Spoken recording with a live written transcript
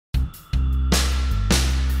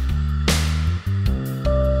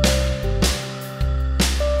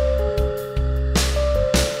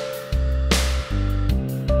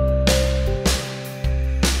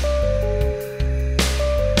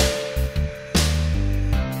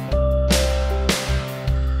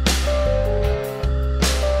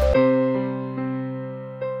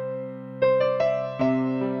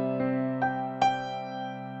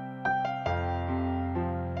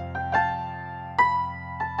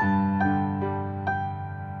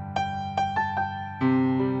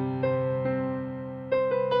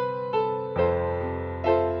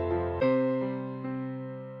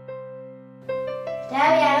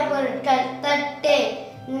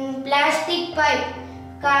Pipe,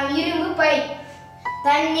 இரும்பு pipe,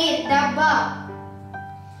 தண்ணீர் டப்பா.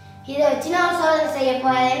 இதை வச்சு நான் சோதனை செய்ய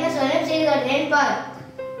போறேன். என்ன சோதனை செய்து காட்டுறேன் பார்.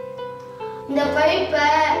 இந்த பைப்பை,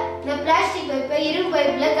 இந்த பிளாஸ்டிக் பைப்பை இரும்பு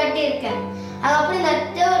பைப்ல கட்டி இருக்கேன். அதுக்கப்புறம்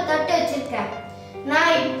இந்த ஒரு தட்டு வச்சிருக்கேன்.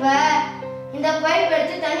 நான் இப்ப இந்த பைப்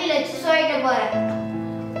எடுத்து தண்ணியில வச்சு சுவைக்க போறேன்.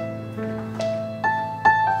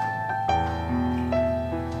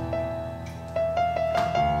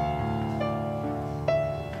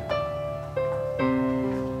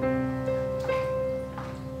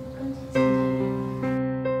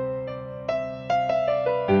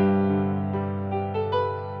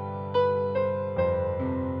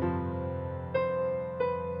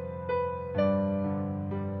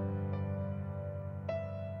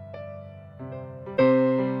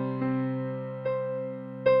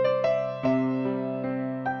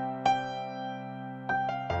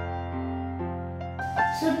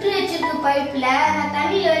 சுற்றி வச்சிருக்க பைப்ல நான்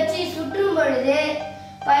தண்ணியில வச்சு சுற்றும் பொழுது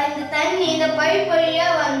இந்த தண்ணி இந்த பைப் வழியா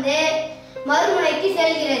வந்து மறுமுனைக்கு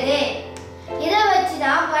செல்கிறது. இதை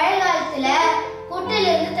வச்சுதான் பழைய காலத்துல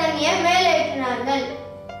குட்டையில இருந்து தண்ணியை மேலே ஏற்றினார்கள்.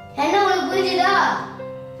 என்ன உங்களுக்கு புரிஞ்சுதா?